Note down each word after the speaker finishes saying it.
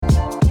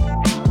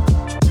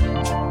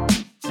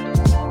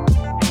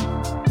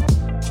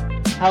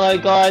Hello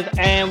guys,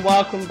 and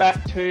welcome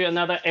back to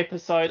another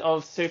episode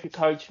of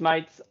SuperCoach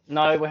Mates.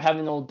 No, we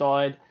haven't all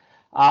died.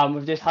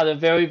 We've just had a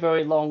very,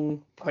 very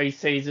long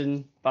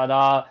preseason, but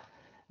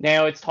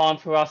now it's time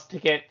for us to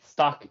get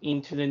stuck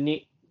into the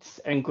nits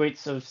and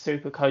grits of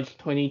SuperCoach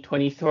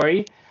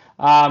 2023.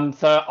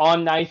 So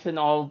I'm Nathan.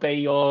 I'll be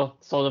your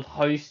sort of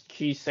host,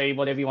 QC,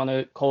 whatever you want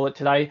to call it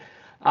today.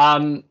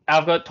 I've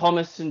got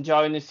Thomas and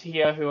Jonas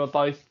here, who are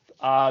both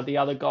the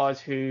other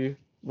guys who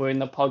were in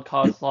the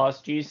podcast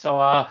last year.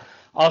 So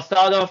I'll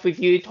start off with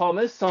you,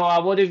 Thomas. So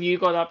what have you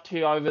got up to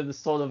over the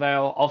sort of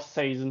our off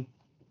season?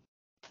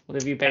 What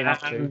have you been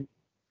up to?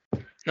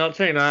 Not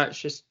too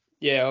much. Just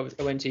I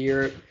went to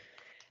Europe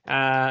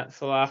for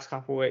the last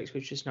couple of weeks,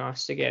 which is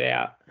nice to get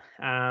out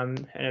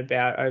and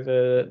about over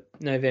the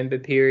November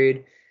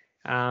period.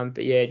 But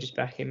just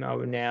back in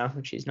Melbourne now,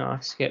 which is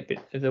nice to get a bit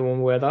of the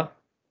warm weather.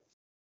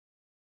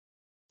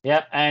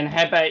 Yep. And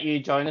how about you,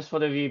 Jonas?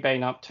 What have you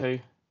been up to?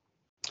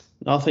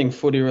 Nothing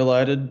footy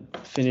related.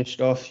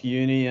 Finished off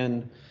uni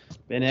and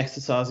been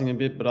exercising a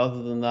bit, but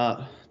other than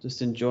that,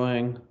 just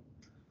enjoying,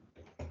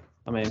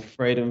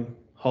 freedom,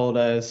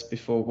 holidays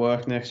before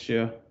work next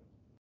year.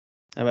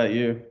 How about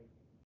you?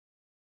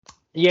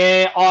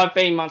 Yeah, I've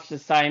been much the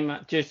same,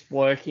 just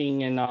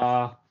working and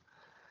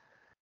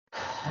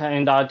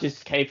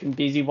just keeping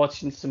busy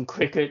watching some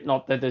cricket.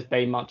 Not that there's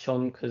been much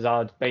on because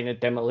it's been a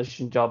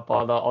demolition job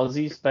by the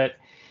Aussies. But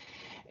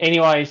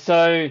anyway,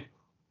 so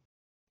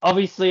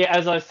obviously,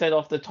 as I said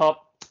off the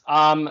top,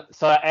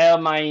 so our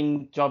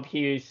main job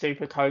here is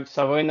SuperCoach.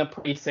 So we're in the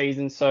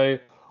preseason. So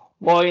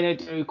what we're going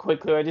to do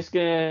quickly, we're just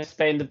going to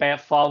spend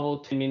about 5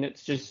 or 10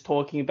 minutes just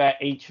talking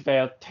about each of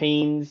our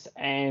teams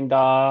and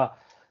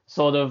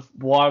sort of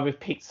why we've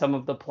picked some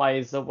of the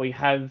players that we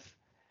have.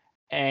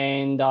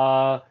 And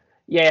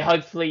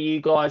hopefully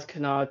you guys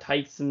can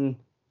take some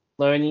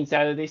learnings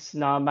out of this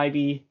and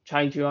maybe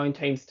change your own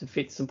teams to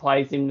fit some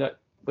players in that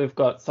we've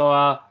got.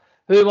 So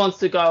who wants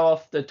to go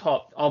off the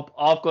top?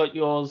 I've got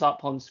yours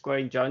up on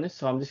screen, Jonas,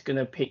 so I'm just going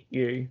to pick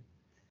you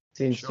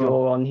since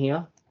you're on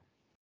here.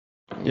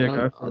 Yeah,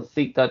 go for it. I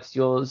think that's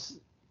yours.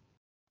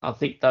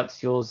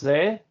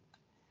 There.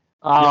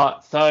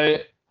 So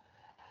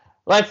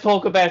let's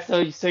talk about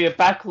so your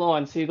back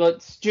line. So you've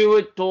got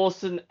Stuart,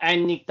 Dawson,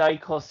 and Nick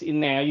Dacos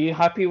in there. Are you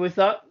happy with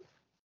that?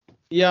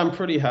 Yeah, I'm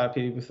pretty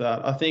happy with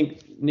that. I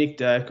think Nick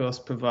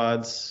Dacos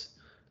provides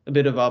a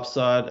bit of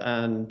upside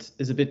and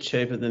is a bit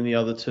cheaper than the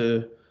other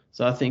two.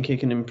 So I think he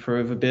can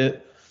improve a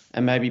bit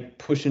and maybe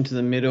push into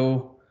the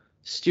middle.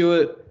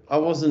 Stuart,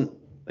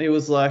 he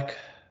was like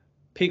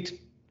picked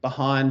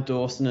behind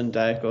Dawson and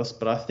Dacos,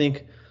 but I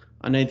think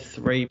I need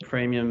 3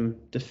 premium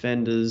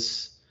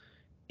defenders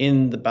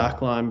in the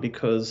back line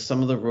because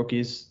some of the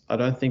rookies, I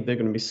don't think they're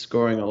going to be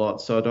scoring a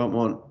lot. So I don't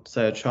want,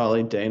 say, a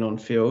Charlie Dean on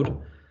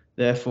field.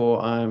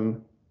 Therefore,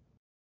 I'm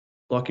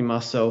locking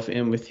myself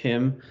in with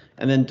him.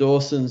 And then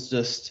Dawson's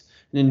just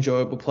an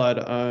enjoyable player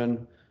to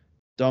own.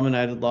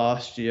 Dominated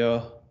last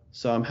year,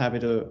 so I'm happy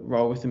to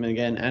roll with him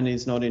again, and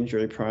he's not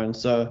injury prone,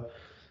 so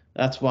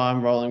that's why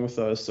I'm rolling with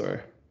those 3.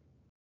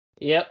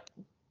 Yep.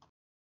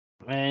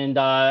 And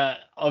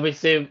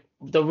obviously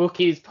the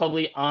rookies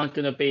probably aren't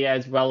going to be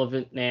as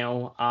relevant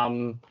now,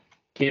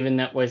 given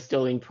that we're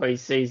still in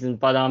preseason.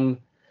 But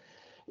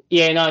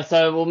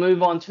so we'll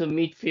move on to the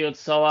midfield.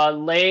 So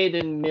Laird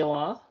and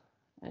Miller.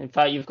 In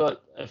fact, you've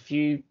got a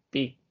few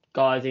big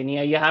guys in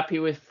here. Are you happy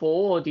with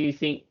 4, or do you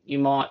think you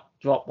might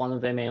drop one of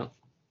them out?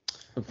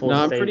 No,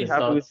 I'm pretty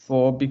happy with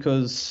 4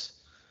 because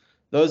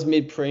those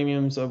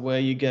mid-premiums are where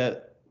you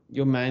get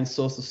your main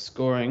source of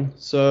scoring.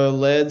 So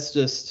Laird's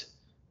just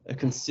a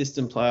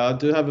consistent player. I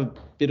do have a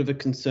bit of a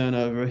concern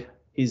over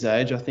his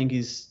age. I think he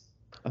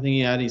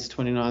had his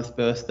 29th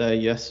birthday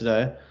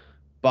yesterday,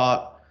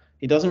 but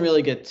he doesn't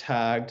really get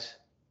tagged,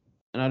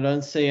 and I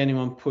don't see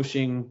anyone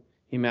pushing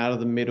him out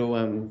of the middle,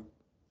 and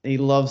he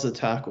loves the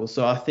tackle.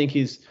 So I think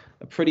he's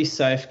a pretty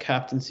safe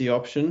captaincy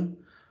option.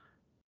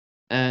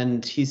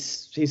 And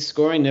his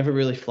scoring never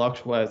really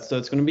fluctuates, so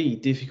it's going to be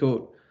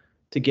difficult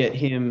to get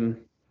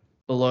him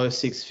below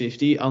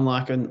 650,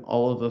 unlike an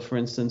Oliver, for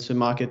instance, who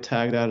might get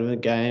tagged out of a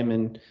game,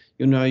 and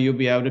you'll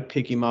be able to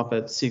pick him up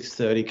at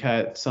 630k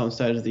at some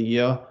stage of the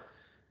year.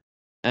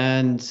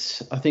 And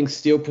I think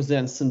Steele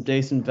presents some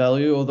decent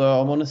value, although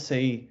I want to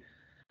see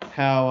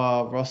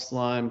how Ross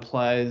Lyon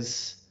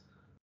plays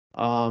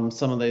some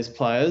of these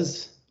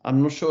players.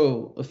 I'm not sure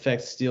it'll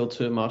affect Steele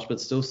too much, but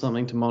still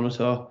something to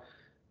monitor.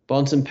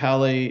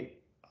 Bontempelli,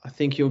 I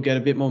think he'll get a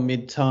bit more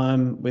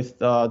mid-time with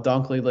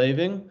Dunkley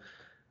leaving.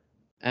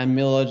 And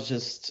Miller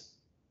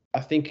I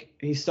think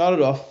he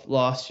started off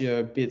last year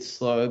a bit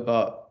slow,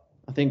 but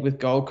I think with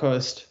Gold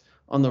Coast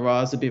on the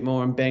rise a bit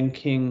more and Ben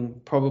King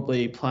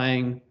probably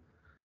playing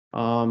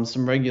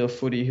some regular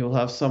footy, he'll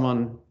have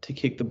someone to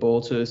kick the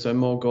ball to, so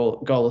more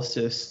goal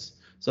assists.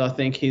 So I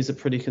think he's a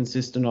pretty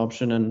consistent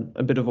option and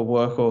a bit of a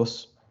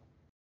workhorse.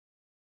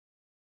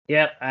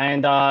 Yep,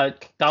 and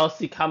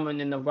Darcy coming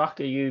in the ruck,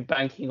 are you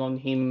banking on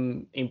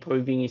him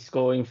improving his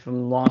scoring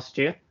from last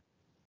year?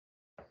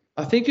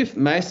 I think if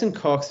Mason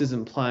Cox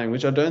isn't playing,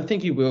 which I don't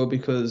think he will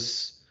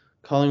because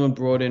Collingwood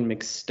brought in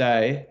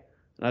McStay,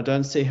 and I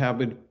don't see how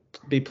we'd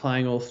be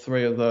playing all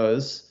three of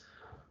those.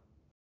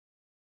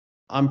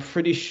 I'm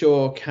pretty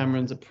sure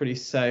Cameron's a pretty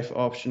safe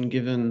option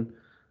given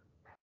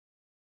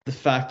the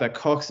fact that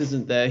Cox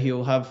isn't there.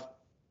 He'll have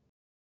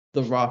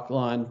the ruck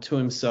line to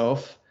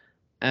himself,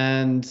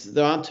 and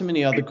there aren't too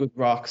many other good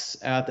rucks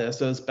out there.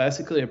 So it's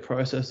basically a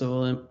process of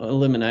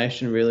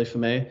elimination, really, for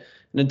me.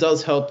 And it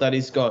does help that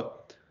he's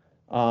got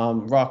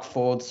ruck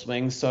forward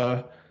swing.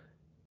 So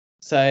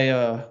say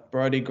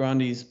Brodie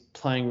Grundy's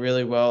playing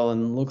really well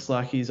and looks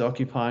like he's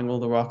occupying all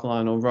the ruck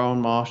line, or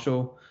Rowan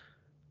Marshall,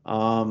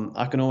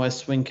 I can always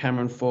swing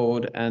Cameron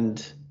forward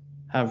and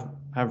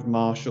have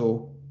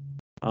Marshall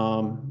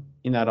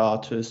in that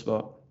R2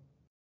 spot.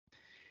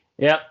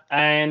 Yep,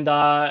 and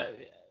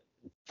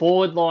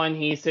forward line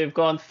here, so we've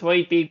gone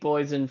 3 big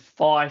boys and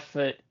 5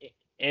 at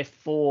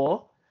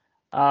F4.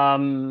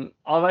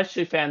 I've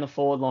actually found the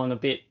forward line a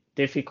bit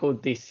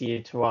difficult this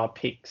year to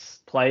pick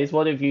players.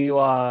 What have you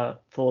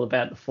thought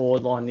about the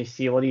forward line this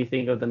year? What do you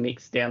think of the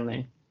mix down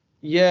there?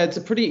 Yeah, it's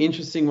a pretty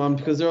interesting one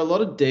because there are a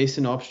lot of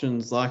decent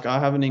options. Like I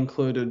haven't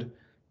included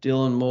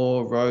Dylan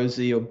Moore,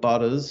 Rosie, or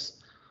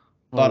Butters,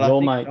 but I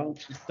think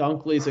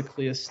Dunkley's a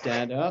clear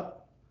standout.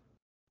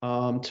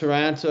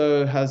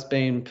 Taranto has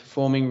been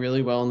performing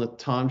really well in the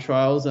time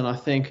trials, and I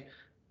think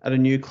at a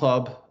new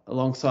club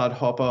alongside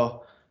Hopper,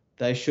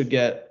 they should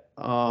get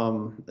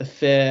a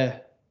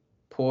fair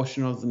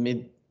portion of the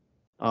mid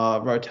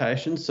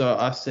rotation. So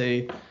I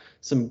see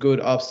some good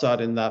upside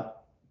in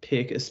that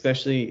pick,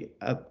 especially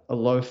at a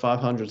low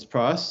 500s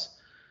price.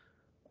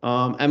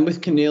 And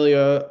with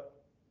Cornelio, a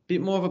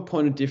bit more of a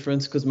point of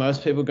difference because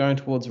most people are going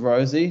towards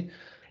Rosie.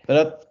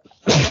 But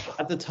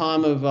at the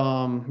time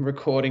of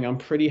recording, I'm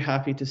pretty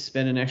happy to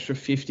spend an extra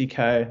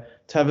 50k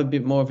to have a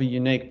bit more of a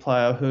unique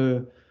player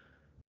who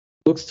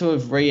looks to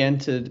have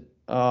re-entered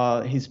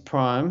his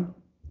prime,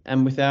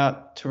 and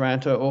without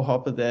Taranto or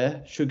Hopper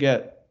there, should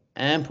get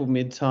ample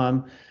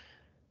mid-time.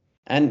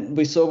 And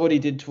we saw what he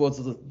did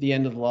towards the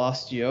end of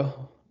last year.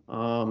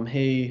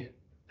 He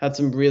had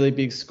some really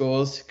big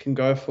scores, can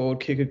go forward,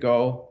 kick a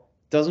goal,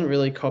 doesn't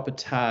really cop a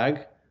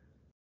tag.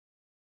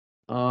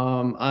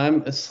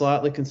 I'm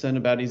slightly concerned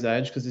about his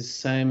age because he's the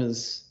same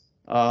as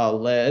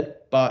Laird.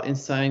 But in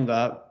saying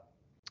that,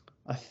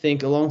 I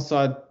think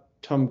alongside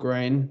Tom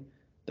Green,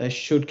 they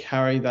should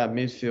carry that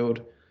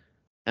midfield.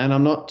 And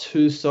I'm not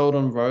too sold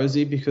on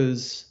Rosie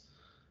because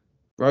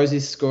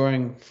Rosie's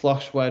scoring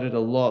fluctuated a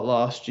lot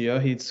last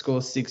year. He'd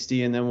score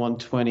 60 and then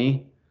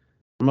 120.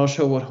 I'm not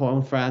sure what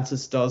Horn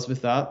Francis does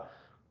with that.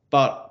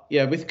 But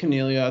yeah, with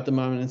Cornelio at the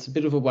moment, it's a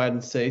bit of a wait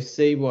and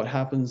see what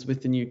happens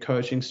with the new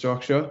coaching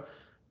structure.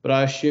 But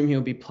I assume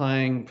he'll be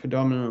playing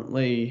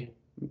predominantly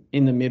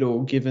in the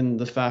middle, given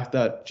the fact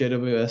that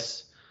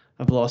GWS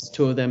have lost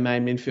 2 of their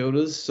main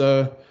midfielders.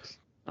 So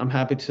I'm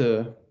happy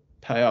to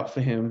pay up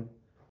for him.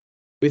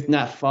 With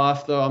Nat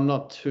Fyfe, though, I'm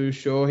not too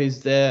sure.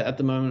 He's there at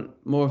the moment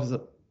more as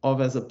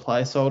a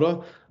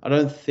placeholder. I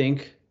don't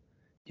think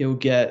he'll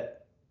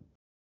get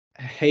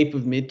a heap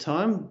of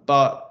mid-time.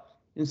 But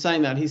in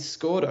saying that, he's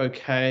scored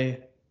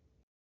okay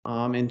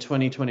in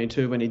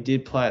 2022 when he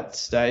did play at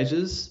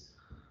stages.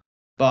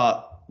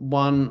 But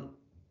one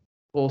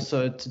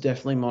also to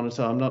definitely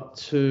monitor. I'm not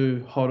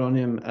too hot on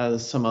him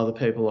as some other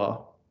people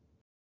are.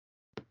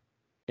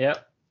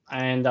 Yep.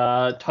 And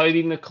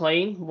Toby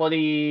McLean,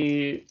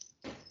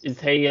 is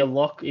he a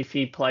lock if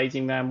he plays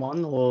in round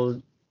 1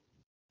 or?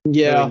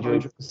 Yeah,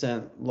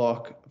 100%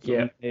 lock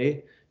for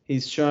me.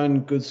 He's shown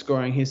good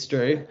scoring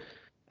history.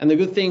 And the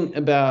good thing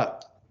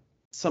about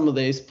some of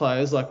these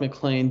players like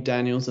McLean,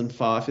 Daniels and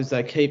Fyfe is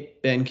they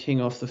keep Ben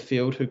King off the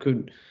field, who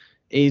could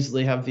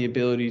easily have the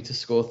ability to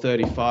score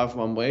 35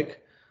 one week.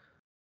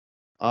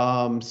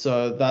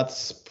 So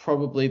that's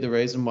probably the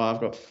reason why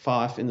I've got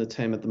Fyfe in the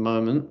team at the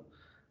moment.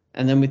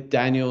 And then with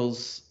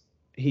Daniels,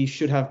 he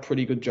should have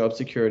pretty good job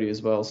security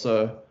as well.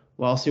 So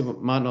whilst he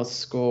might not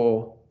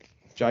score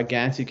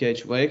gigantic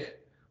each week,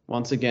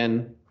 once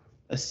again,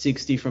 a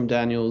 60 from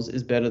Daniels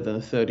is better than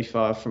a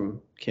 35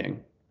 from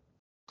King.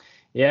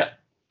 Yeah,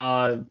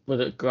 would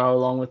it go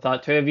along with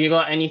that too? Have you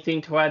got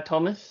anything to add,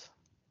 Thomas?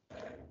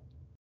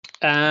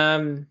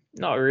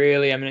 Not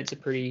really. I mean, it's a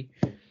pretty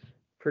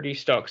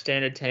stock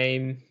standard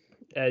team,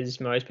 as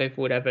most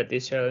people would have at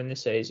this early in the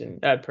season,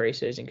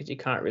 preseason, because you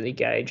can't really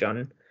gauge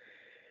on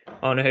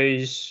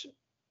who's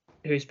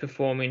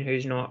performing,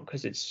 who's not,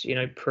 because it's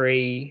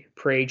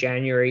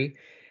pre-January.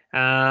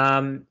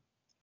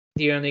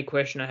 The only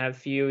question I have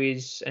for you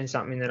is, and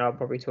something that I'll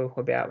probably talk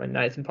about when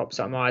Nathan pops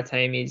up my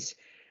team, is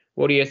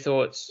what are your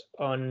thoughts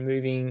on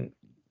moving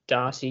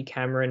Darcy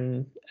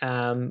Cameron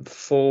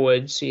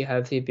forward so you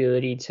have the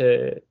ability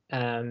to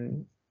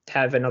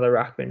have another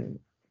ruckman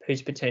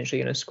who's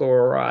potentially going to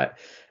score all right,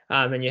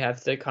 and you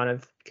have the kind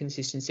of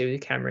consistency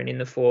with Cameron in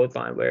the forward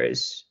line,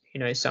 whereas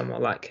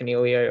someone like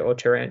Cornelio or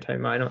Taranto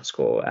might not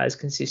score as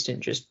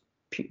consistent, just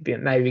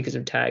maybe because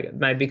of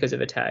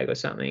a tag or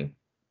something.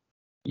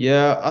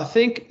 Yeah, I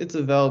think it's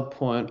a valid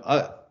point.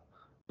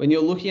 When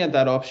you're looking at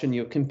that option,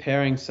 you're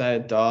comparing, say, a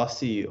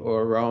Darcy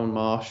or a Rowan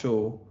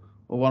Marshall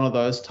or one of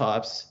those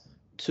types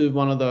to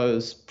one of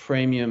those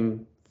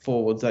premium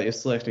forwards that you're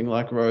selecting,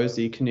 like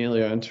Rosie,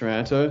 Cornelio, and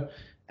Taranto.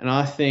 And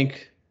I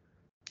think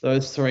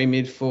those three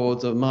mid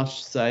forwards are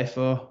much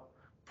safer,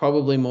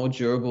 probably more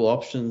durable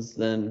options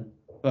than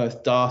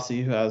both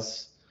Darcy, who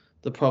has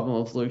the problem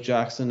of Luke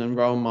Jackson, and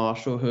Rowan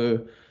Marshall,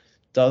 who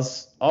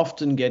does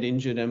often get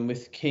injured, and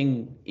with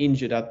King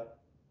injured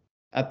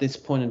at this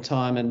point in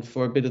time and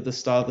for a bit of the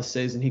start of the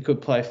season, he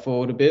could play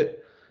forward a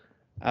bit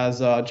as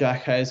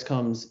Jack Hayes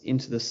comes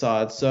into the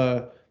side.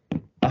 So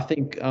I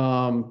think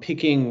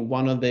picking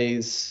one of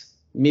these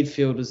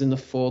midfielders in the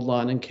forward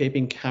line and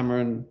keeping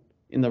Cameron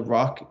in the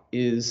ruck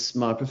is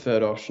my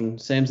preferred option.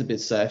 Seems a bit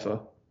safer.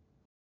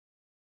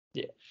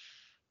 Yeah.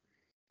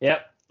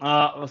 Yep.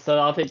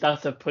 So I think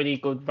that's a pretty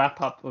good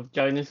wrap up of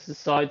Jonas's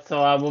side.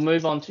 So we'll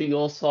move on to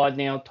your side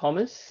now,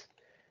 Thomas.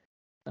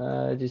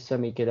 Just let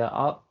me get it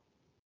up.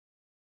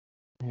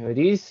 Here it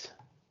is.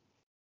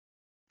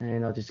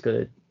 And I just got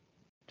to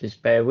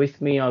bear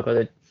with me. I've got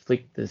to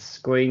flick the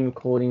screen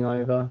recording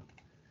over.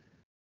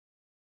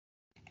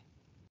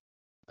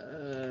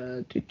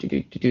 There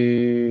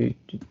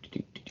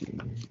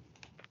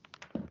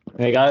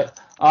we go.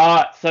 All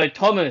right, so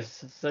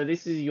Thomas, so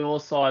this is your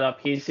side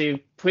up here. So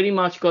you've pretty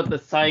much got the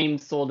same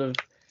sort of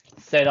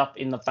setup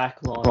in the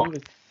back line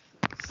with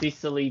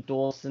Sicily,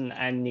 Dawson,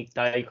 and Nick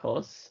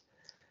Dacos.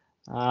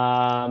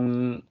 Are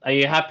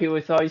you happy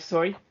with those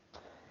three?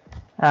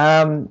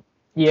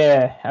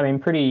 Yeah, I mean,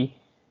 pretty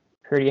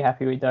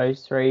happy with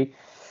those three.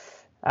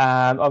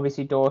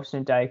 Obviously, Dawson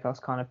and Dacos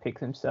kind of pick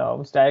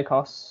themselves.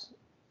 Dacos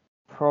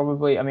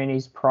probably, I mean,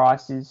 his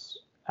price is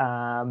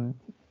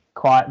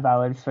quite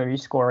valid for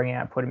his scoring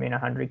output. I mean,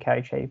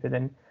 100k cheaper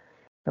than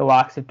the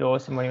likes of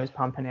Dawson when he was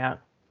pumping out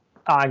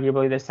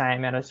arguably the same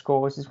amount of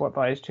scores as what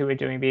those two are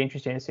doing. It'd be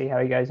interesting to see how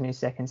he goes in his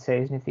second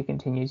season, if he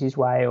continues his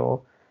way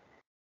or,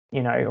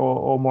 you know,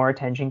 or more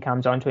attention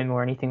comes onto him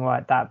or anything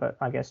like that. But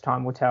I guess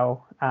time will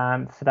tell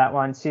for that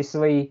one.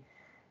 Sicily,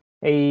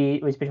 he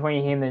was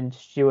between him and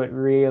Stewart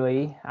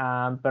really,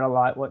 but I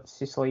like what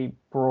Sicily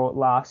brought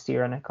last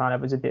year, and I kind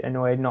of was a bit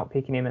annoyed not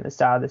picking him at the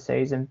start of the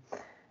season.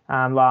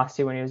 Last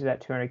year when he was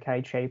about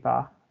 200k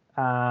cheaper.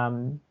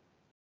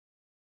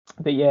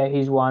 But yeah,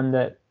 he's one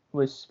that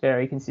was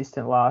very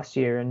consistent last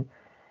year and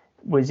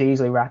was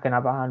easily racking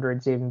up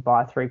 100s even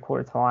by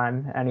three-quarter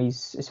time. And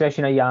he's,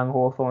 especially in a young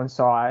Hawthorn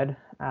side,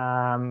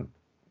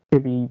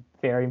 could be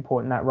very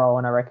important in that role.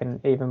 And I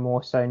reckon even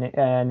more so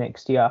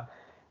next year,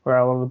 where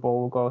a lot of the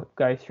ball will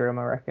go through him,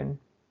 I reckon.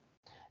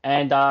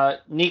 And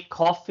Nick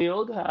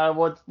Caulfield,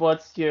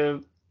 what's your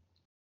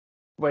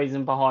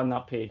reason behind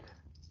that pick?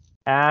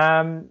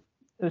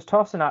 It was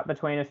tossing up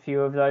between a few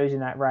of those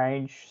in that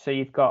range. So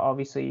you've got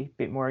obviously a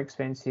bit more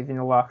expensive in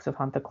the likes of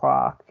Hunter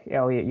Clark,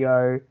 Elliot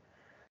Yeo.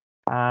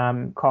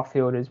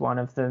 Caulfield is one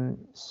of them.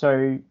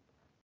 So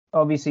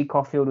obviously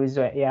Caulfield was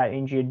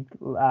injured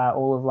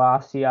all of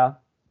last year.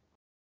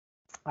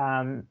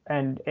 And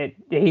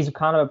he's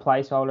kind of a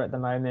placeholder at the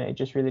moment. It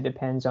just really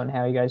depends on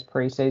how he goes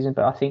preseason.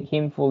 But I think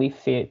him fully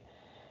fit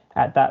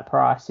at that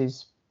price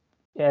is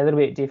a little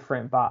bit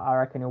different, but I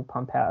reckon he'll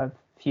pump out a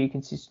few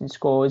consistent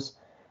scores.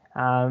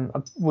 I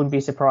wouldn't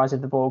be surprised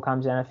if the ball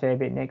comes down a fair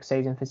bit next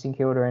season for St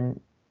Kilda, and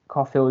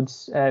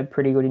Caulfield's a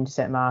pretty good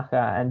intercept marker.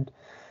 And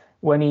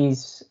when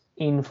he's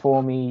in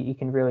form, he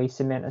can really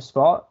cement a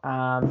spot.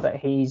 But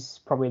he's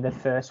probably the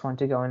first one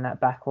to go in that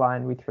back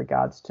line with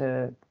regards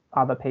to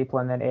other people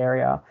in that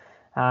area.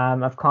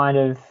 I've kind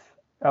of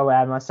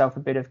allowed myself a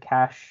bit of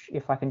cash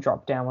if I can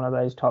drop down one of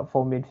those top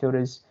four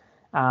midfielders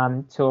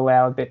to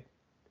allow a bit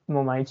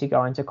more money to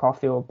go into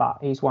Caulfield, but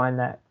he's one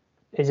that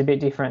is a bit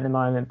different at the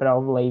moment, but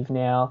I'll leave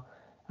now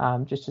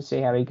just to see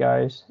how he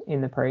goes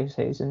in the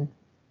preseason.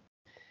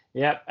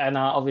 Yep, and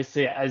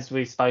obviously, as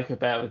we spoke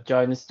about with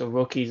Jonas, the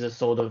rookies are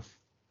sort of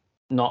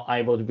not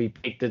able to be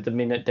picked at the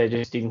minute. They're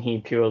just in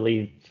here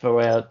purely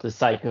for the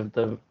sake of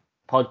the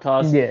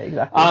podcast. Yeah,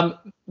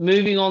 exactly.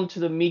 Moving on to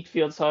the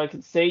midfield, so I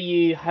can see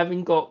you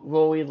haven't got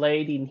Rory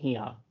Laird in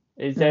here.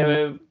 Is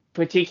there a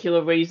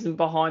particular reason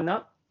behind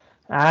that?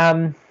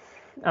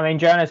 I mean,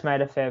 Jonas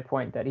made a fair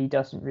point that he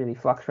doesn't really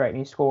fluctuate in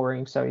his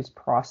scoring, so his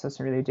price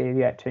doesn't really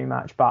deviate too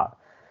much. But,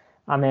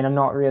 I mean, I'm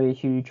not really a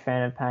huge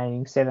fan of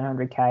paying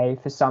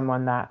 700k for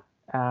someone that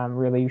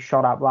really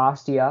shot up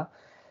last year.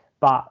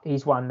 But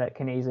he's one that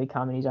can easily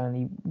come in. He's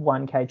only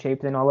 1k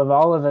cheaper than Oliver.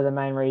 Oliver, the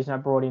main reason I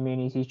brought him in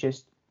is he's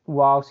just,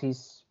 whilst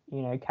he's,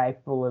 you know,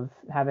 capable of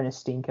having a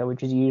stinker,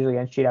 which is usually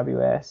against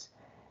GWS,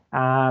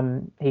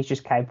 he's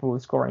just capable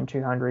of scoring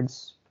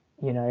 200s,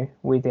 you know,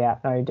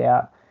 without no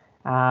doubt.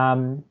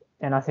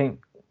 And I think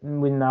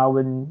with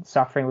Melbourne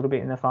suffering a little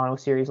bit in the final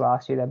series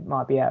last year, they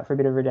might be out for a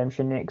bit of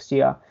redemption next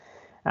year.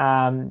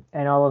 And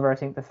Oliver, I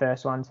think the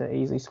first one to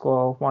easily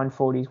score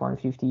 140s,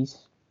 150s.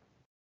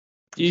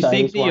 Do you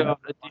think the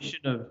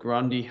addition of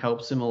Grundy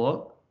helps him a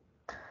lot?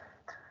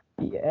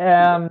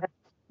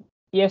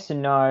 Yes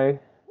and no.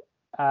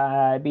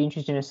 It'd be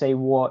interesting to see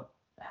what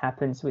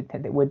happens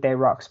with their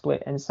ruck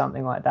split and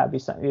something like that.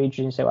 It'd be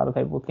interesting to see what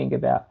other people think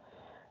about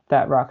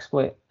that ruck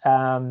split.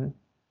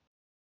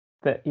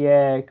 But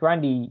yeah,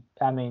 Grundy,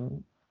 I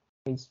mean,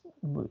 he's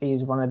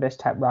one of the best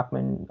tap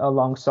ruckmen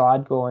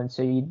alongside Gawn,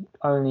 so you'd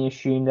only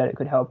assume that it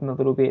could help him a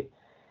little bit.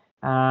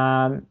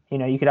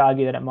 You could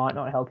argue that it might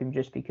not help him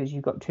just because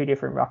you've got two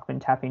different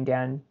ruckmen tapping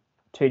down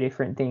two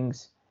different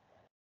things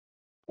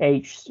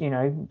each,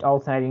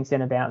 alternating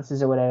centre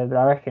bounces or whatever, but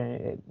I reckon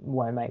it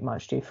won't make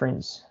much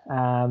difference.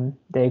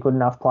 They're good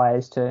enough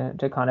players to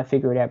kind of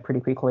figure it out pretty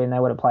quickly, and they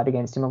would have played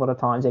against him a lot of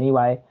times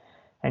anyway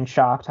and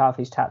sharked half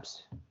his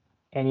taps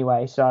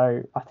anyway,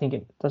 so I think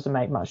it doesn't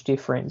make much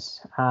difference.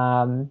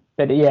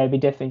 But yeah, it'd be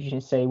definitely interesting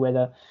to see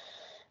whether,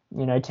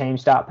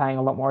 teams start paying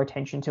a lot more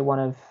attention to one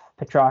of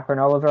Petrarca and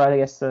Oliver. I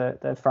guess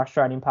the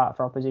frustrating part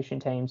for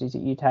opposition teams is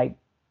that you take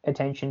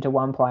attention to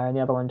one player and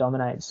the other one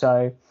dominates.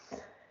 So,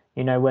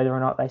 whether or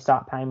not they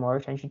start paying more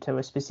attention to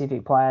a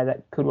specific player,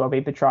 that could well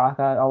be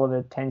Petrarca.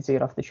 Oliver tends to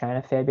get off the chain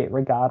a fair bit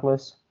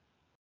regardless.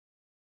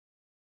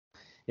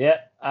 Yeah,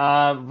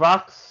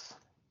 rucks.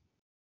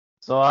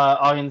 So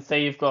I can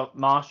see you've got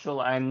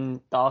Marshall and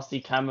Darcy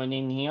Cameron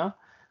in here.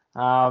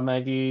 Do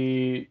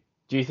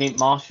you think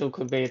Marshall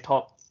could be a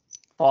top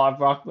 5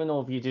 ruckman,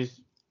 or have you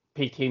just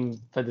picked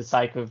him for the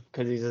sake of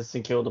because he's a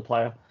secure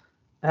player?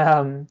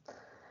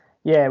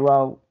 Yeah,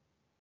 well,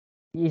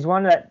 he's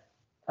one that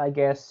I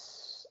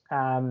guess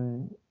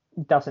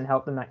doesn't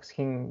help the Max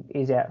King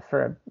is out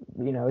for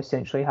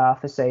essentially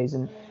half a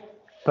season,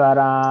 but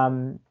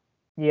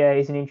yeah,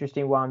 he's an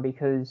interesting one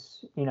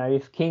because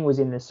if King was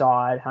in the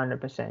side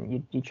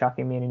 100%, you chuck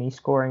him in and he's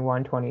scoring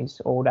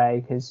 120s all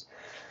day because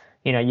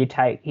you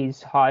take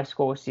his high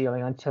score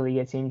ceiling until he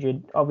gets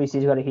injured. Obviously,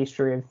 he's got a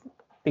history of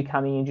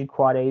becoming injured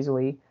quite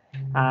easily,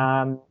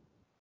 but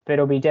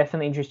it'll be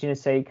definitely interesting to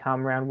see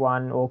come round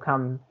one or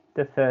come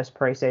the first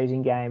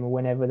preseason game or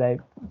whenever they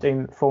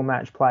do full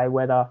match play,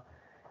 whether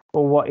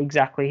or what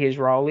exactly his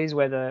role is,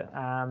 whether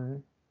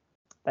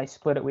they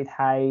split it with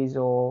Hayes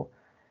or,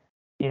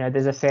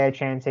 there's a fair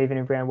chance even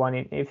in round one,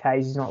 if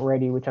Hayes is not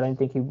ready, which I don't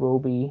think he will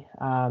be,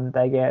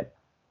 they get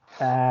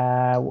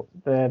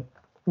the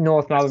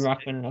North Melbourne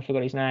ruckman, I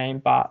forgot his name,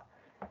 but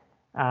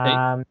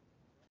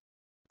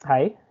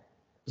hey?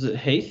 Was it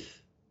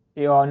Heath?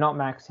 Yeah, not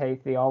Max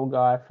Heath, the old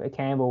guy,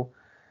 Campbell.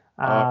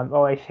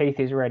 Or if Heath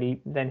is ready,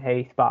 then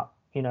Heath, but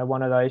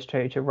one of those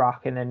two to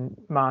ruck, and then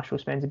Marshall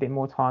spends a bit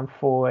more time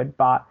forward.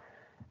 But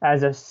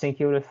as a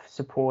singular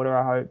supporter,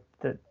 I hope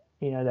that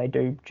they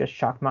do just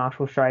chuck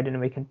Marshall straight in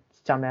and we can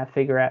somehow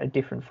figure out a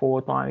different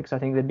forward line, because I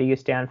think the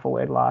biggest downfall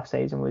we had last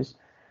season was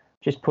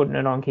just putting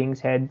it on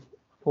King's head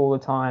all the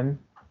time.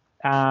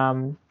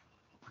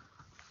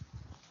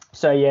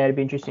 So yeah, it'd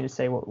be interesting to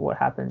see what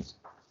happens.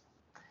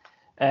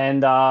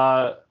 And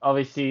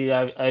obviously,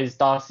 has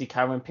Darcy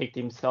Cameron picked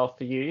himself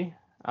for you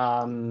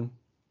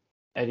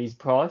at his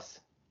price?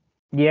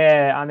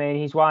 Yeah, I mean,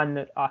 he's one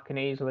that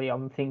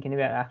I'm thinking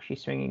about actually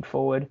swinging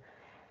forward.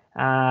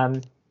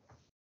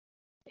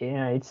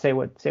 See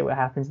what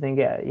happens, then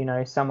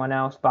get someone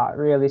else. But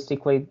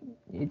realistically,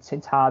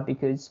 it's hard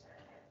because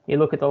you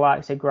look at the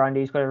likes of Grundy,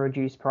 he's got a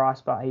reduced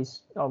price, but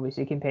he's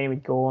obviously competing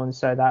with Gawn,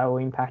 so that will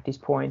impact his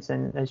points.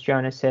 And as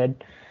Jonas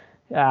said,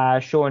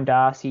 Sean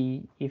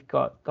Darcy, you've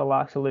got the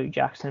likes of Luke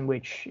Jackson,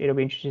 which it'll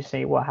be interesting to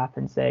see what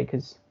happens there,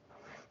 because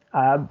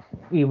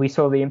we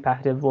saw the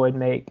impact of Lloyd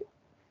Meek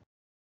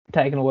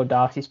taking all of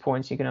Darcy's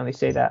points. You can only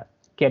see that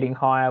getting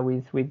higher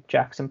with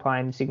Jackson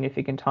playing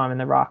significant time in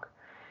the ruck.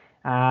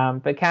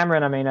 But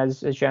Cameron, I mean,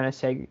 as Jonas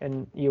said,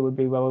 and you would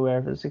be well aware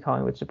of as a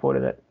Collingwood supporter,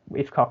 that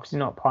if Cox is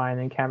not playing,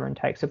 then Cameron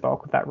takes the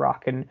bulk of that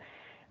ruck. And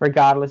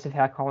regardless of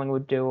how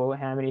Collingwood do or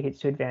how many hits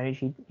to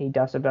advantage he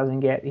does or doesn't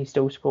get, he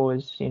still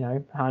scores,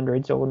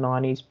 hundreds or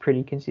 90s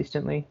pretty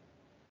consistently.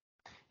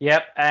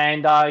 Yep,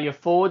 and your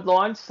forward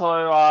line.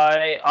 So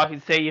I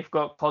can see you've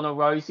got Connor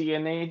Rosie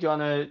in there. Do you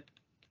want to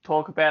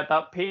talk about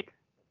that pick?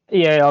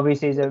 Yeah,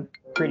 obviously he's a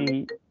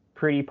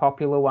pretty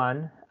popular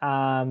one.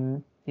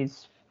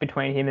 He's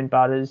between him and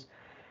Butters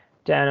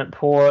down at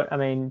Port. I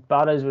mean,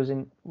 Butters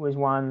was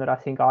one that I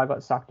think I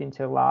got sucked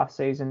into last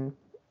season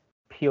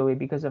purely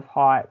because of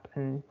hype,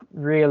 and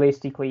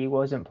realistically he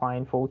wasn't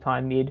playing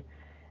full-time mid.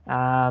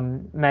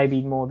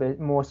 Maybe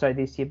more so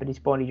this year, but his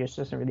body just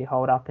doesn't really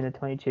hold up in a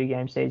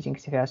 22-game season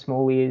because of how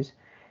small he is.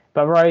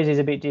 But Rose is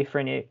a bit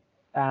different. It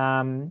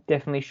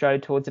definitely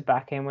showed towards the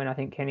back end when I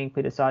think Ken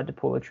Hinkley decided to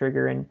pull the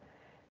trigger, and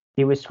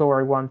he was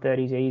scoring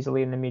 130s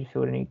easily in the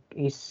midfield, and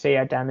you see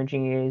how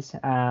damaging he is.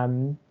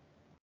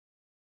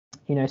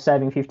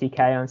 Saving 50k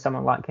on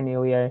someone like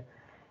Cornelio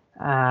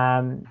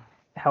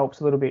helps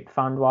a little bit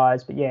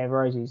fund-wise. But yeah,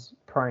 Rosie's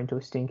prone to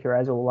a stinker,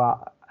 as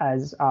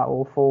are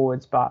all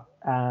forwards. But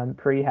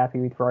pretty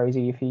happy with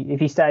Rosie if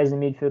he stays in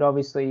the midfield.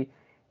 Obviously,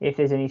 if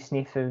there's any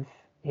sniff of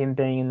him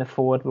being in the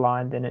forward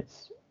line, then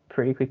it's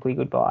pretty quickly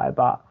goodbye.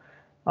 But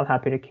I'm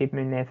happy to keep him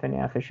in there for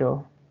now for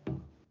sure.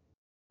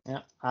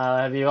 Yeah.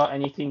 Have you got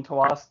anything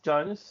to ask,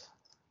 Jonas?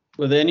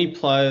 Were there any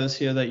players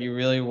here that you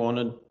really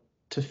wanted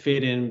to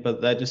fit in,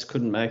 but they just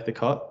couldn't make the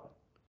cut?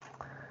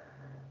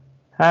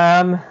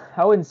 I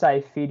wouldn't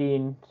say fit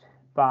in,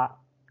 but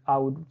I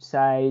would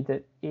say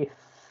that if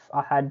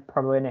I had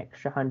probably an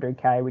extra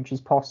 100k, which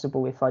is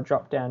possible if I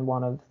drop down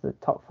one of the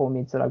top 4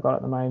 mids that I've got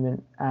at the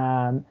moment,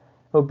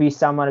 will be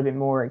somewhat a bit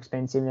more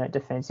expensive in that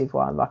defensive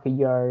line, like a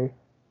Yo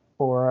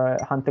or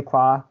a Hunter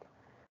Clark.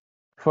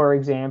 For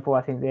example,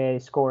 I think their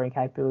scoring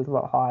capability is a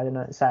lot higher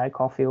than, say, a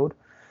Caulfield.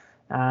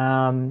 But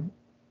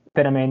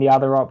I mean, the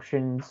other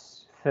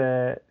options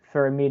for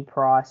a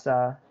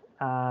mid-pricer,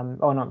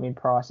 or not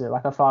mid-pricer,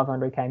 like a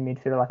 500k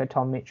midfielder, like a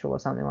Tom Mitchell or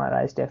something like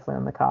that, is definitely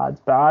on the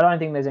cards. But I don't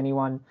think there's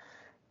anyone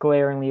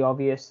glaringly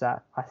obvious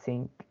that I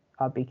think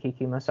I'd be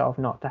kicking myself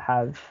not to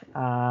have,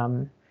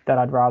 that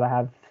I'd rather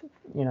have,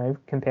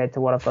 compared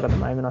to what I've got at the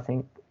moment, I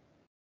think.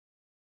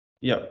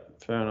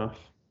 Yep, fair enough.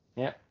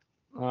 Yep.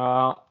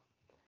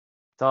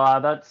 So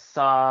that's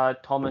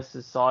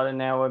Thomas's side, and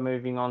now we're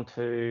moving on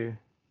to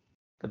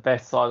the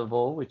best side of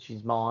all, which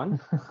is mine.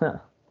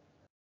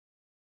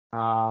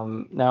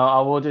 Now,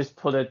 I will just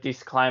put a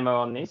disclaimer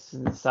on this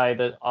and say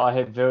that I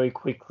have very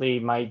quickly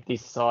made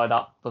this side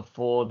up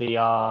before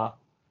the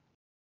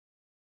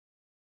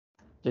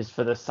just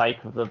for the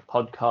sake of the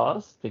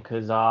podcast,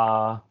 because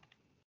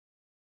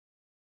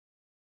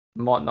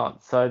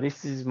whatnot. So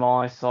this is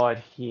my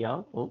side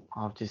here. Oh,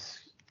 I've just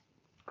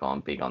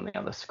gone big on the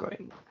other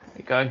screen. There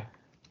we go.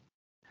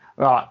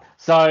 Right,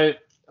 so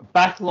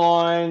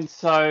backline.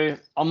 So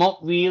I'm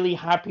not really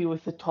happy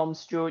with the Tom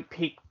Stewart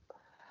pick.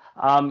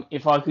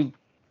 If I could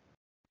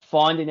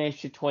find an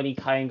extra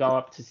 20k and go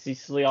up to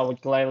Sicily, I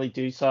would gladly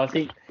do so. I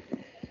think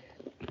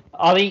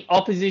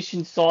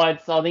opposition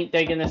sides, I think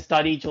they're going to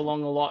study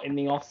Geelong a lot in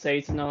the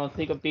off-season, and I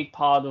think a big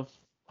part of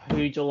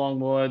who Geelong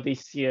were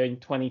this year in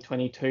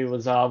 2022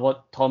 was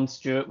what Tom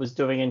Stewart was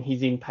doing and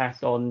his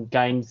impact on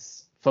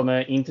games from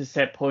an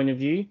intercept point of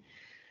view.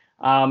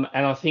 And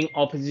I think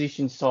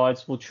opposition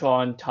sides will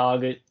try and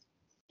target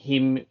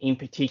him in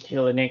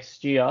particular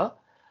next year.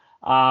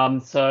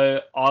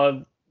 So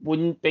I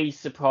wouldn't be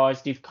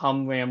surprised if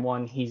come round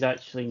one he's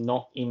actually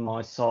not in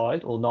my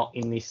side or not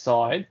in this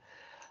side.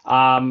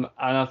 And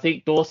I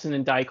think Dawson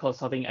and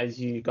Dacos, I think, as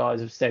you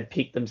guys have said,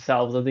 pick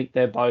themselves. I think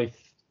they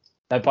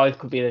both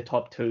could be the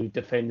top two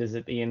defenders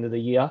at the end of the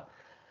year.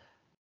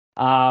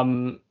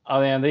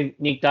 I think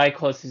Nick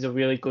Dacos is a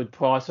really good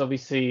price.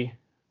 Obviously,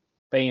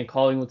 being a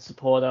Collingwood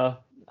supporter,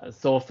 I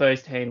saw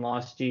firsthand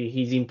last year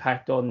his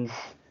impact on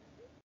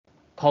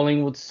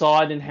Collingwood's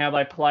side and how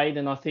they played.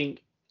 And I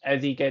think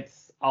as he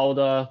gets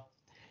older,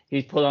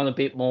 he's put on a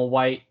bit more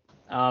weight.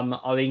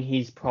 I think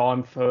he's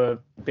primed for a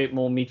bit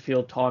more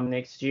midfield time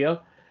next year.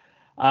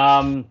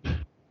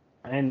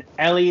 And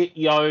Elliot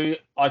Yeo,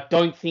 I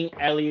don't think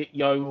Elliot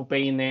Yeo will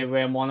be in there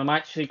round one. I'm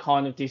actually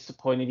kind of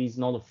disappointed he's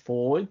not a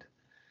forward.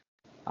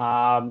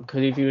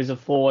 Because if he was a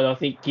forward, I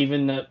think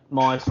given that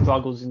my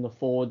struggles in the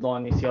forward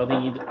line this year, I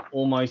think he'd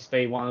almost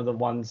be one of the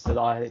ones that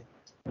I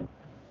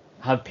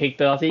have picked.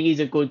 But I think he's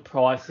a good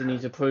price and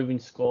he's a proven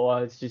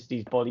scorer. It's just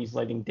his body's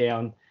let him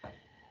down.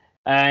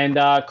 And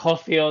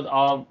Caulfield,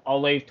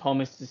 I'll leave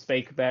Thomas to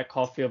speak about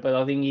Caulfield, but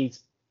I think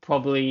he's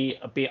probably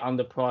a bit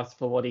underpriced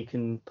for what he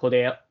can put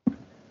out.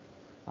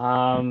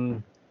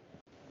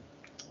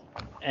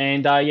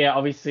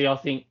 Obviously, I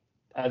think,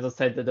 as I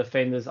said, the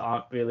defenders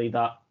aren't really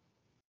that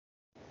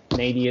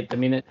needy at the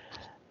minute.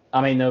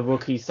 I mean, the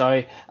rookies,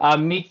 sorry.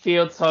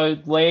 Midfield, so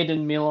Laird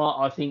and Miller,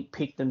 I think,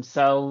 picked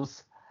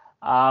themselves.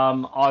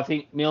 I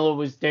think Miller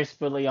was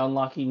desperately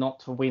unlucky not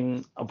to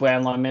win a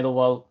Brownlow medal.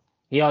 Well,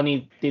 he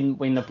only didn't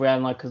win the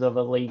Brownlow because of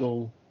a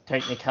legal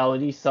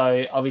technicality.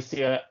 So, obviously,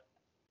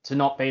 to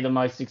not be the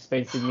most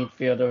expensive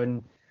midfielder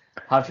and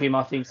have him,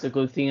 I think, is a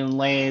good thing. And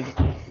Laird,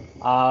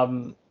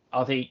 I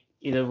think,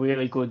 is a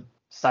really good,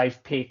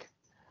 safe pick.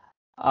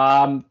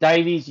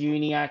 Davies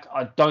Uniacke,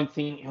 I don't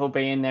think he'll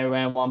be in there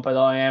round one, but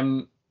I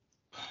am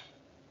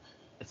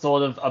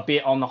sort of a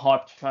bit on the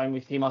hype train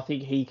with him. I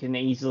think he can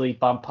easily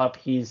bump up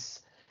his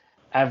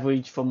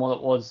average from what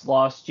it was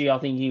last year. I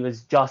think he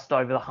was just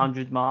over the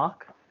 100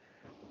 mark.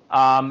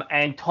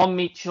 And Tom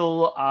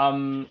Mitchell,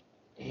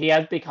 he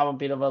has become a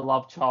bit of a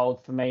love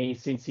child for me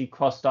since he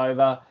crossed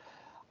over.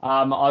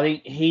 I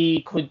think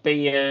he could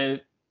be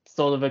a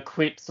sort of a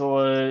Cripps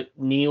or a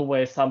Neil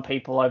where some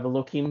people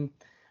overlook him.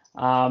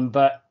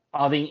 But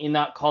I think in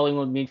that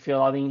Collingwood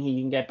midfield, I think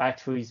he can get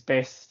back to his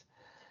best.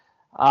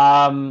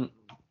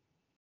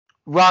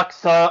 Ruck,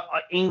 so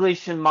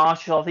English and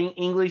Marshall. I think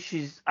English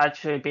is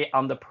actually a bit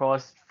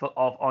underpriced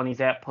on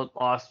his output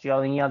last year.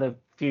 I think he had a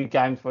few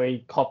games where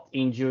he copped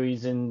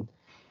injuries and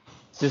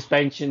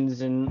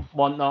suspensions and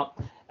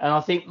whatnot. And I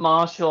think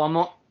Marshall, I'm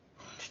not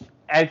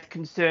as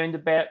concerned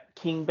about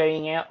King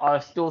being out. I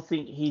still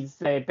think he's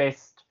their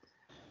best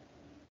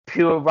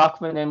pure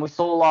ruckman. And we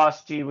saw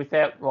last year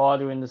without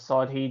Ryder in the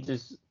side, he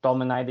just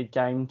dominated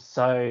games.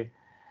 So,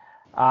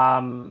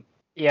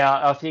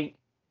 I think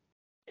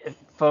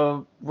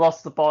for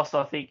Ross the Boss,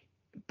 I think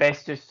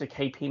best just to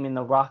keep him in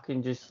the ruck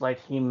and just let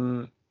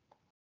him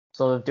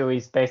sort of do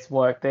his best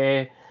work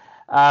there.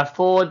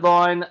 Forward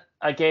line,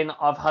 again,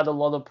 I've had a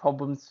lot of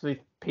problems with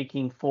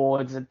picking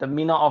forwards. At the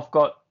minute,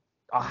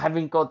 I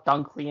haven't got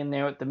Dunkley in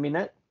there at the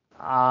minute,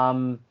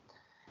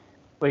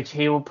 which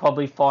he will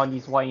probably find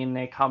his way in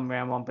there come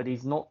round one, but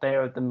he's not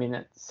there at the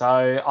minute.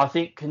 So I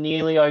think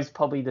Cornelio is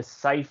probably the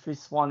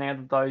safest one out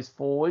of those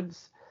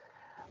forwards.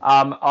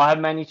 I have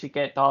managed to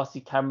get Darcy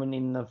Cameron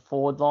in the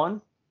forward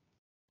line.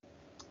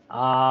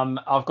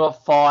 I've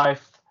got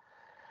 5.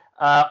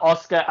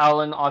 Oscar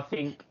Allen, I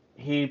think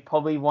he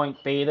probably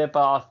won't be there,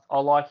 but I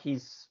like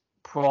his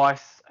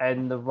price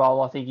and the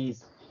role. I think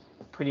he's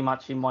pretty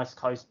much in West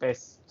Coast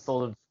best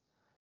sort of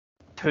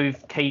 2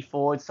 key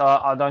forwards, so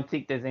I don't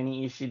think there's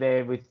any issue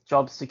there with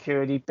job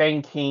security.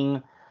 Ben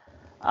King,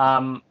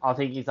 I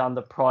think he's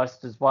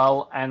underpriced as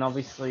well, and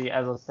obviously,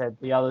 as I said,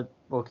 the other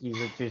rookies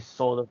are just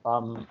sort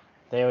of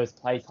there as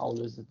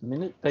placeholders at the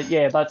minute. But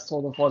yeah, that's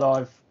sort of what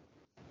I've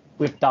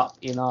whipped up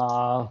in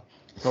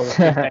sort of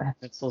 15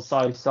 minutes or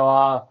so.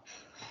 So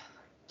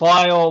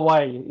fire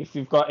away if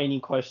you've got any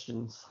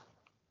questions.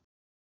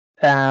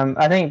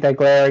 I think the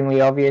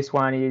glaringly obvious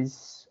one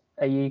is: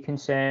 are you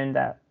concerned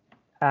that?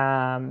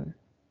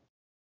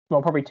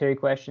 Well, probably 2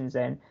 questions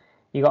then.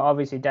 You got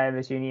obviously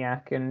Davis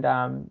Uniacke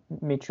and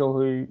Mitchell,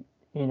 who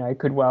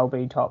could well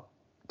be top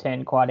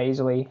 10 quite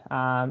easily,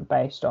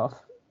 based off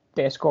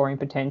their scoring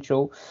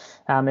potential,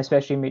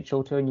 especially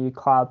Mitchell to a new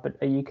club. But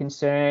are you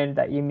concerned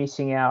that you're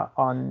missing out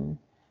on,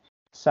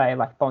 say,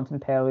 like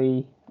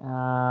Bontempelli,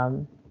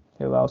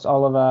 who else?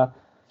 Oliver,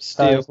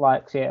 Steele. those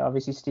likes,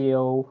 obviously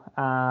Steele,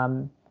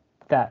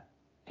 that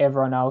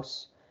everyone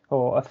else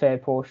or a fair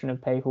portion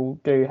of people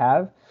do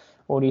have?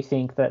 Or do you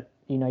think that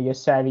you're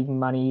saving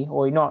money,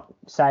 or you're not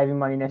saving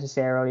money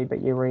necessarily, but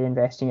you're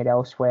reinvesting it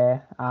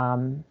elsewhere,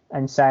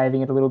 and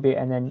saving it a little bit,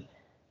 and then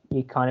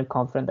you're kind of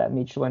confident that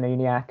Mitchell and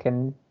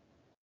Uniacke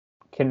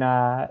can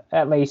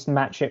at least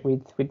match it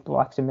with the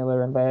likes of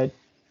Miller and Laird?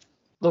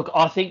 Look,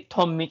 I think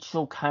Tom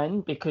Mitchell can,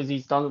 because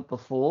he's done it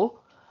before.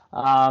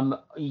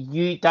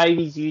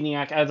 Davies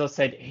Uniacke, as I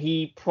said,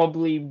 he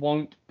probably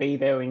won't be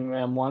there in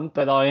round 1,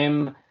 but I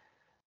am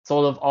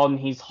sort of on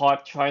his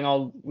hype train.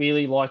 I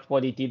really liked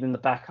what he did in the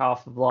back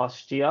half of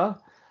last year.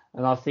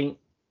 And I think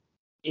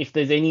if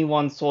there's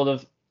anyone sort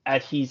of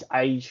at his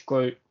age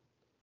group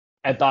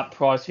at that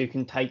price who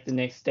can take the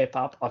next step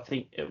up, I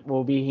think it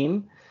will be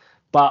him.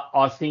 But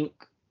I think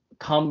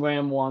come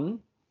round 1,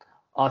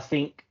 I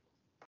think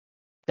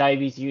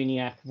Davies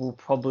Uniacke will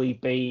probably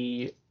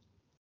be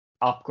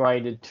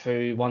upgraded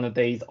to one of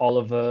these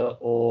Oliver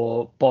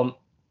or Bont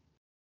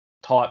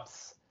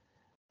types.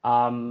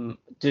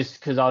 Just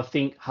because I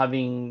think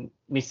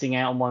missing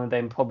out on one of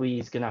them probably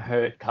is going to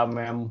hurt come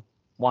round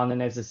 1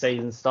 and as the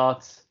season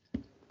starts.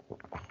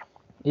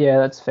 Yeah,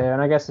 that's fair.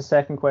 And I guess the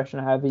second question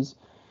I have is,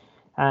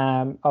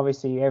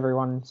 obviously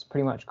everyone's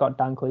pretty much got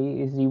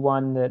Dunkley. Is he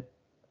one that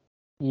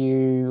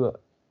you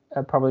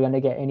are probably going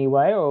to get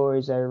anyway, or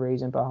is there a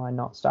reason behind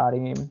not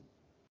starting him?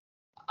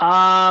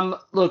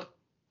 Look,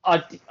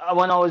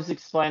 when I was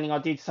explaining, I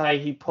did say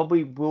he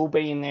probably will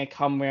be in there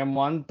come round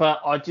 1,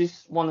 but I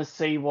just want to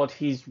see what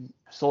his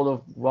sort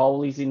of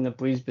role is in the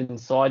Brisbane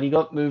side. He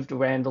got moved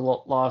around a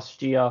lot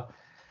last year.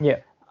 Yeah.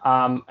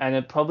 And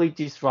it probably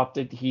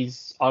disrupted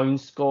his own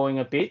scoring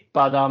a bit,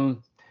 but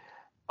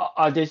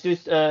there's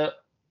just a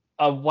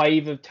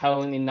wave of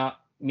talent in that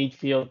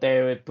midfield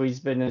there at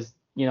Brisbane. As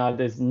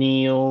there's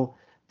Neil,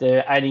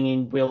 they're adding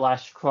in Will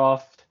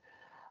Ashcroft.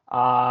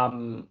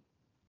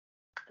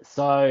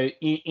 So,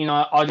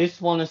 I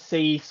just want to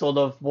see sort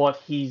of what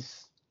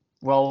his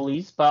role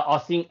is. But I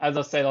think, as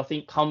I said,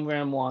 come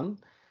round 1,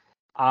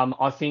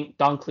 I think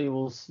Dunkley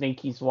will sneak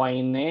his way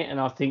in there.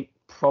 And I think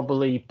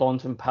probably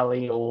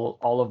Bontempelli or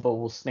Oliver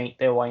will sneak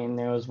their way in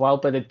there as well.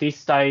 But at this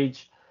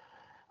stage,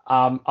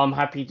 I'm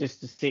happy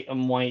just to sit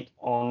and wait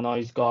on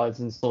those guys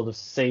and sort of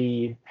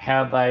see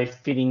how they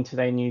fit into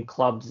their new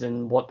clubs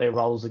and what their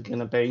roles are going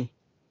to be.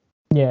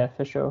 Yeah,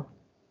 for sure.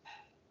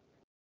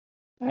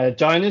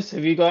 Jonas,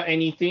 have you got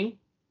anything?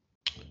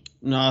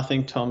 No, I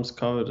think Tom's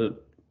covered it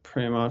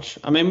pretty much.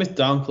 I mean, with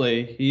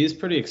Dunkley, he is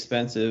pretty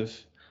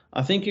expensive.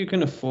 I think you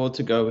can afford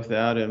to go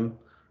without him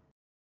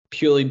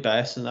purely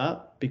based on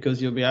that,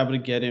 because you'll be able to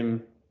get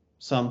him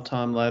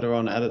sometime later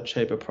on at a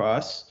cheaper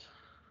price.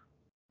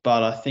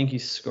 But I think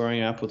his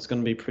scoring output's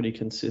going to be pretty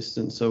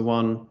consistent. So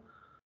one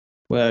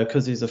where,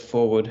 because he's a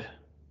forward,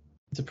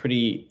 it's a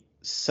pretty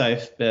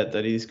safe bet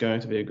that he's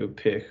going to be a good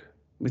pick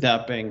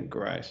without being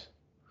great.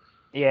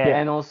 Yeah,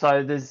 and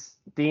also there's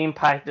the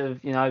impact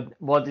of,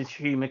 what does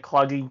Hugh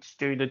McCluggage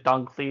do to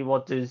Dunkley?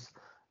 What does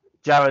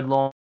Jared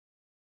Long,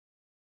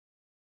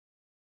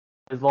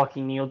 does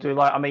Lockie Neal do?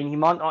 He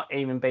might not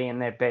even be in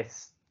their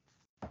best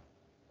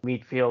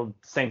midfield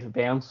centre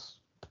bounce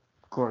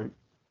group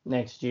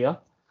next year.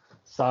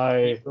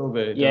 So,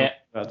 yeah.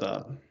 About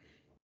that.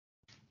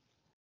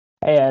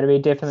 Yeah, it'll be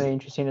definitely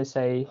interesting to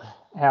see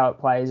how it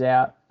plays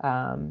out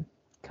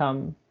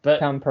come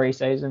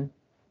pre-season.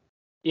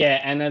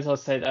 Yeah, and as I've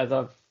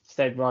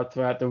said right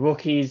throughout, the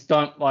rookies,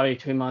 don't worry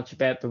too much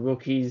about the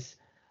rookies.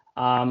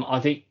 I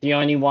think the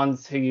only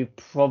ones who you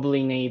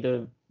probably need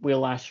are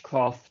Will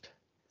Ashcroft.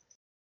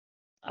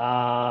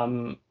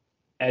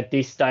 At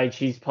this stage,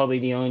 he's probably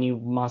the only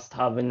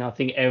must-have, and I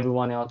think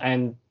everyone else,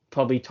 and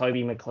probably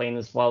Toby McLean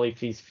as well if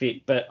he's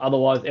fit. But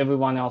otherwise,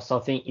 everyone else, I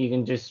think you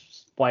can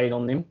just wait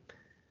on them.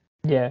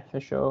 Yeah, for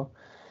sure.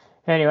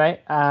 Anyway,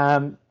 I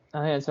think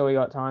that's all we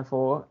got time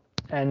for.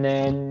 And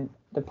then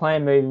the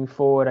plan moving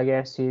forward, I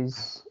guess,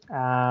 is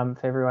for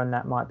everyone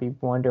that might be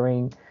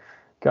wondering,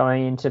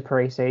 going into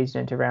preseason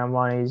into round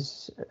one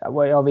is,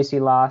 well, obviously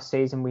last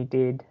season we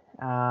did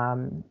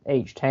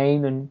each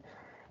team, and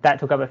that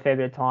took up a fair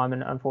bit of time,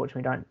 and unfortunately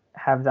we don't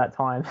have that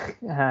time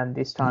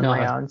this time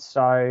around.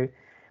 So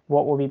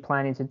what we'll be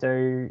planning to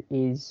do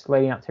is,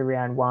 leading up to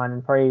round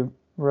one, probably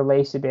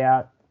release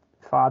about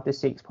 5 to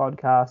 6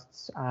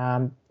 podcasts,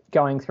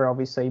 going through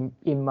obviously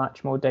in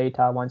much more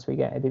detail once we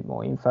get a bit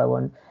more info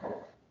on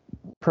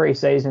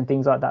pre-season,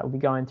 things like that. We'll be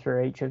going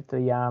through each of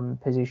the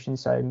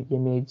positions, so your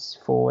mids,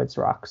 forwards,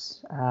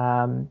 rucks,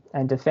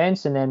 and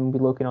defence, and then we'll be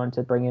looking on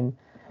to bringing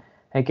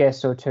a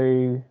guest or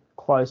two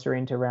closer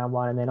into round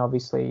one, and then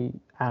obviously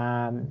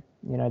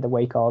the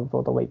week of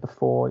or the week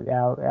before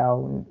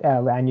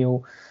our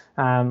annual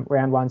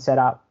round one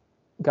setup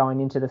going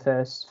into the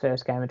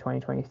first game of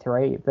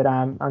 2023. But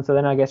until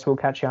then, I guess we'll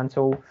catch you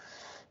until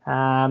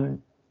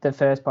the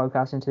first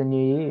podcast into the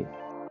new year.